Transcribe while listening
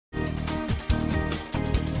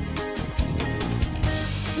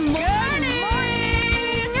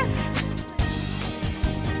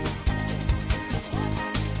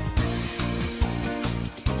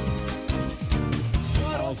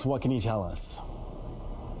what can you tell us?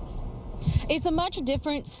 It's a much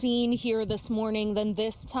different scene here this morning than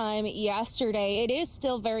this time yesterday. It is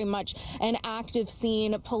still very much an active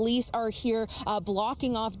scene. Police are here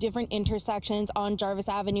blocking off different intersections on Jarvis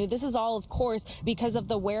Avenue. This is all, of course, because of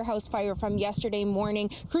the warehouse fire from yesterday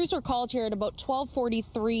morning. Crews were called here at about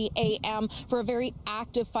 12:43 a.m. for a very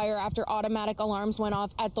active fire after automatic alarms went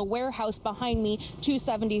off at the warehouse behind me,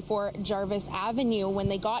 274 Jarvis Avenue. When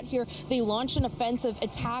they got here, they launched an offensive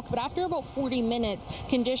attack, but after about 40 minutes,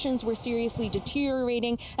 conditions were seriously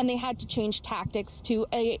deteriorating and they had to change tactics to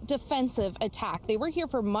a defensive attack. They were here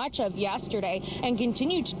for much of yesterday and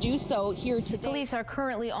continue to do so here today. Police are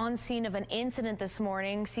currently on scene of an incident this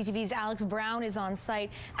morning. CTV's Alex Brown is on site.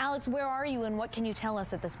 Alex, where are you and what can you tell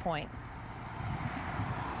us at this point?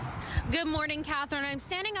 Good morning, Catherine. I'm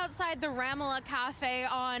standing outside the Ramala Cafe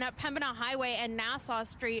on Pembina Highway and Nassau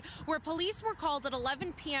Street, where police were called at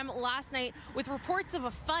 11 p.m. last night with reports of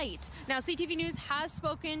a fight. Now, CTV News has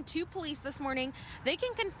spoken to police this morning. They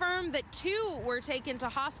can confirm that 2 were taken to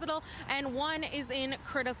hospital and 1 is in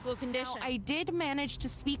critical condition. Now, I did manage to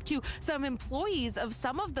speak to some employees of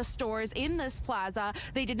some of the stores in this plaza.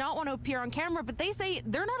 They did not want to appear on camera, but they say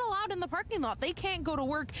they're not allowed in the parking lot. They can't go to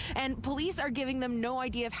work, and police are giving them no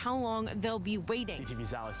idea of how long they'll be waiting.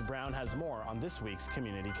 CTV's Alex Brown has more on this week's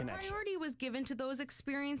Community Connection. Priority was given to those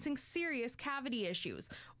experiencing serious cavity issues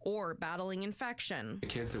or battling infection. The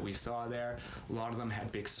kids that we saw there, a lot of them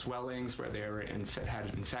had big swellings where they were had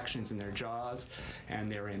infections in their jaws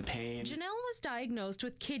and they were in pain. Janelle was diagnosed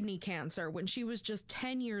with kidney cancer when she was just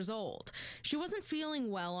 10 years old. She wasn't feeling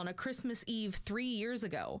well on a Christmas Eve 3 years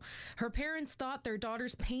ago. Her parents thought their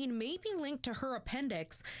daughter's pain may be linked to her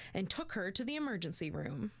appendix and took her to the emergency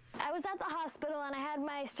room. I was at the hospital and I had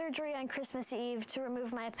my surgery on Christmas Eve to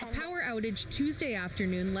remove my appendix. A power outage Tuesday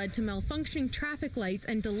afternoon led to malfunctioning traffic lights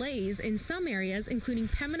and delays in some areas, including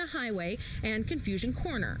Pembina Highway and Confusion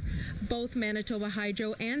Corner. Both Manitoba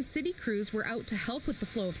Hydro and city crews were out to help with the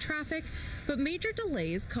flow of traffic, but major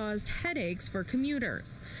delays caused headaches for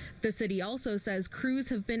commuters. The city also says crews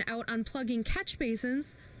have been out unplugging catch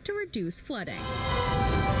basins to reduce flooding.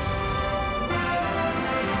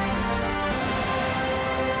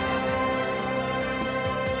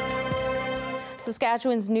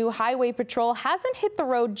 Saskatchewan's new highway patrol hasn't hit the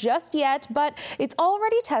road just yet, but it's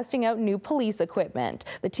already testing out new police equipment.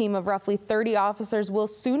 The team of roughly 30 officers will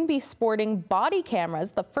soon be sporting body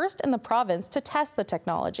cameras, the first in the province to test the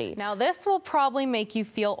technology. Now, this will probably make you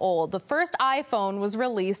feel old. The first iPhone was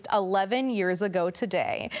released 11 years ago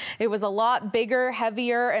today. It was a lot bigger,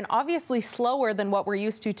 heavier, and obviously slower than what we're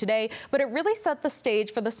used to today, but it really set the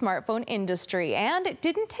stage for the smartphone industry, and it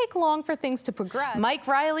didn't take long for things to progress. Mike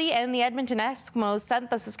Riley and the Edmonton Eskimos sent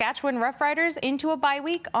the Saskatchewan Roughriders into a bye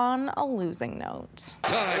week on a losing note.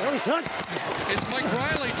 It's Mike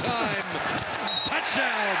Riley time.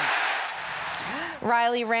 Touchdown.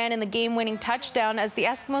 Riley ran in the game-winning touchdown as the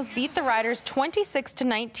Eskimos beat the Riders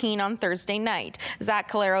 26-19 on Thursday night.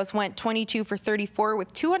 Zach Caleros went 22 for 34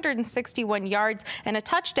 with 261 yards and a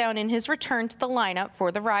touchdown in his return to the lineup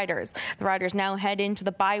for the Riders. The Riders now head into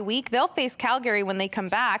the bye week. They'll face Calgary when they come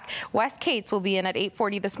back. Wes Cates will be in at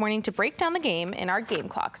 8:40 this morning to break down the game in our Game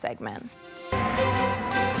Clock segment.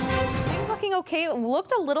 Looking okay. It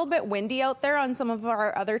looked a little bit windy out there on some of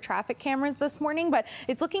our other traffic cameras this morning, but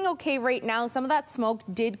it's looking okay right now. Some of that smoke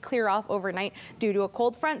did clear off overnight due to a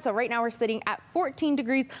cold front. So right now we're sitting at 14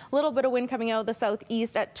 degrees, a little bit of wind coming out of the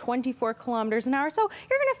southeast at 24 kilometers an hour. So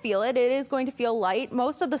you're going to feel it. It is going to feel light.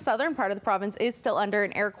 Most of the southern part of the province is still under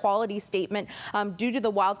an air quality statement due to the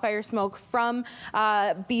wildfire smoke from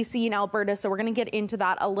BC and Alberta. So we're going to get into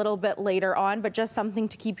that a little bit later on, but just something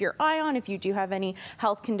to keep your eye on. If you do have any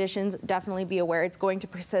health conditions, definitely be aware it's going to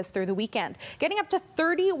persist through the weekend. Getting up to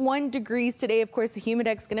 31 degrees today. Of course, the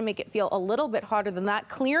humidex is going to make it feel a little bit hotter than that.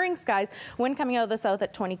 Clearing skies, wind coming out of the south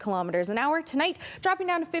at 20 kilometers an hour. Tonight, dropping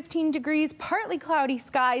down to 15 degrees, partly cloudy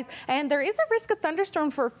skies, and there is a risk of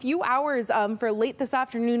thunderstorm for a few hours for late this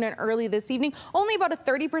afternoon and early this evening. Only about a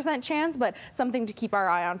 30% chance, but something to keep our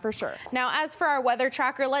eye on for sure. Now, as for our weather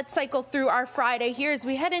tracker, let's cycle through our Friday here as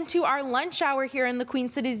we head into our lunch hour here in the Queen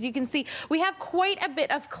City. As you can see, we have quite a bit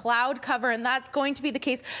of cloud cover, and that's going to be the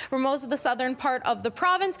case for most of the southern part of the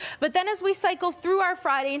province. But then as we cycle through our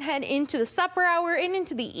Friday and head into the supper hour and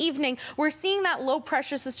into the evening, we're seeing that low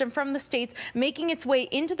pressure system from the states making its way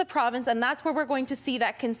into the province, and that's where we're going to see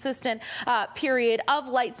that consistent period of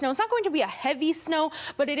light snow. It's not going to be a heavy snow,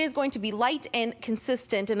 but it is going to be light and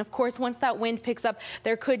consistent. And of course, once that wind picks up,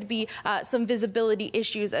 there could be some visibility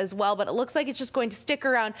issues as well. But it looks like it's just going to stick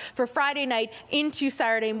around for Friday night into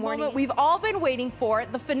Saturday morning. Moment we've all been waiting for,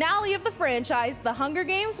 the finale of the franchise, The Hunger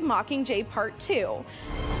Games: Mockingjay Part 2.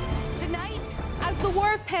 the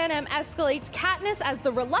War of Panem escalates, Katniss, as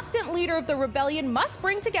the reluctant leader of the rebellion, must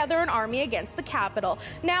bring together an army against the Capitol.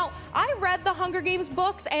 Now, I read the Hunger Games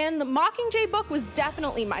books, and the Mockingjay book was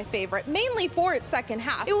definitely my favorite, mainly for its second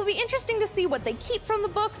half. It will be interesting to see what they keep from the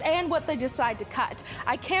books and what they decide to cut.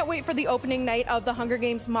 I can't wait for the opening night of the Hunger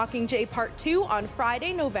Games Mockingjay Part 2 on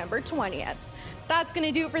Friday, November 20th. That's going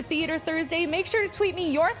to do it for Theater Thursday. Make sure to tweet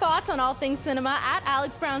me your thoughts on all things cinema at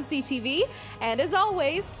AlexBrownCTV. And as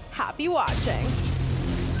always, happy watching.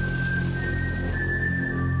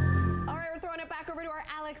 All right, we're throwing it back over to our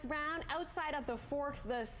Alex Brown. Outside at the Forks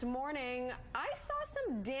this morning, I saw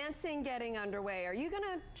some dancing getting underway. Are you going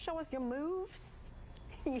to show us your moves?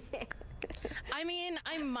 Yeah. I mean,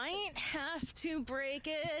 I might have to break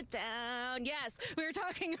it down. Yes, we were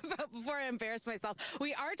talking about, before I embarrass myself,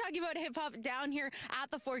 we are talking about hip hop down here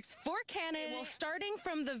at the Forks for Canada. Well, starting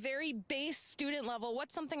from the very base student level,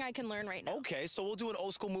 what's something I can learn right now? Okay, so we'll do an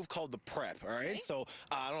old school move called the prep, all right? Okay. So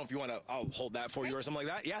I don't know if you want to, I'll hold that for you or something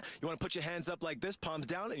like that. Yeah, you want to put your hands up like this, palms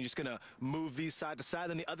down, and you're just going to move these side to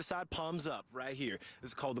side, and the other side, palms up right here.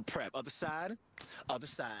 This is called the prep. Other side, other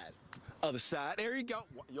side. Other side. There you go.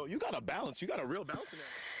 Yo, you got a balance. You got a real balance in there.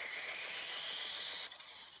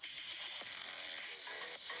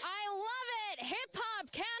 I love it. Hip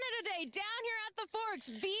Hop Canada Day down here at the Forks.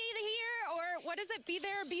 Be here, or what is it? Be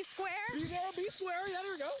there, be square? Be there, be square. Yeah,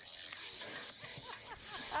 there we go.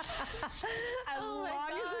 As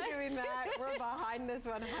long as we're doing that, we're behind this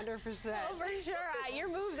 100%. Oh, for sure. Your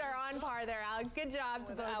moves are on par there, Alex. Good job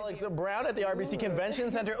to both Alex of you. Brown at the RBC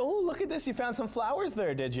Convention Center. Oh, look at this. You found some flowers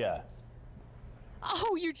there, did you?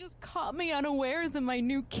 Oh, you just caught me unawares in my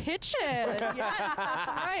new kitchen. Yes, that's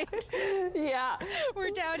right. Yeah.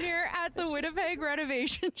 We're down here at the Winnipeg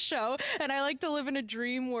Renovation Show, and I like to live in a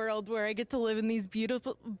dream world where I get to live in these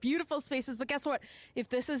beautiful, beautiful spaces. But guess what? If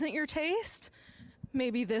this isn't your taste,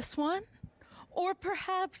 maybe this one? Or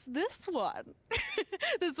perhaps this one.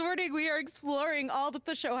 This morning we are exploring all that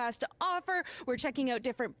the show has to offer. We're checking out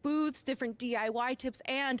different booths, different DIY tips,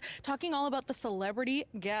 and talking all about the celebrity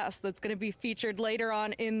guest that's going to be featured later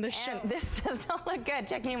on in the show. This does not look good.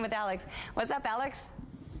 Checking in with Alex. What's up, Alex?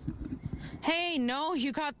 Hey, no,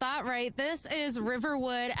 you got that right. This is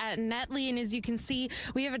Riverwood at Netley, and as you can see,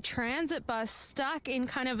 we have a transit bus stuck in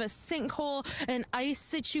kind of a sinkhole, an ice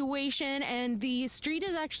situation, and the street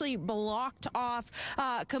is actually blocked off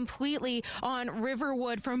completely on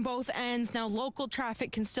Riverwood from both ends. Now, local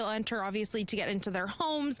traffic can still enter, obviously, to get into their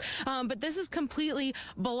homes, but this is completely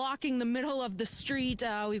blocking the middle of the street.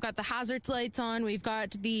 We've got the hazards lights on. We've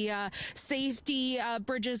got the safety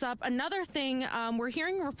bridges up. Another thing, we're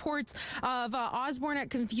hearing reports of Osborne at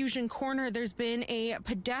Confusion Corner. There's been a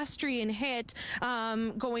pedestrian hit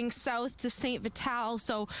going south to St. Vital,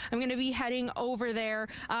 so I'm going to be heading over there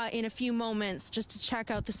in a few moments just to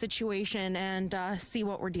check out the situation and see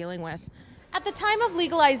what we're dealing with. At the time of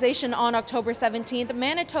legalization on October 17th,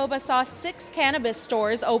 Manitoba saw 6 cannabis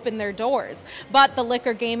stores open their doors. But the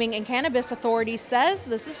Liquor, Gaming and Cannabis Authority says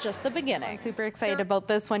this is just the beginning. I'm super excited about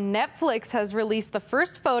this one. Netflix has released the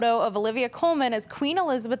first photo of Olivia Colman as Queen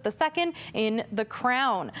Elizabeth II in The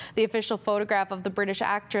Crown. The official photograph of the British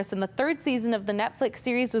actress in the 3rd season of the Netflix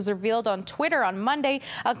series was revealed on Twitter on Monday,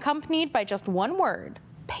 accompanied by just one word: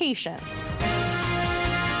 patience.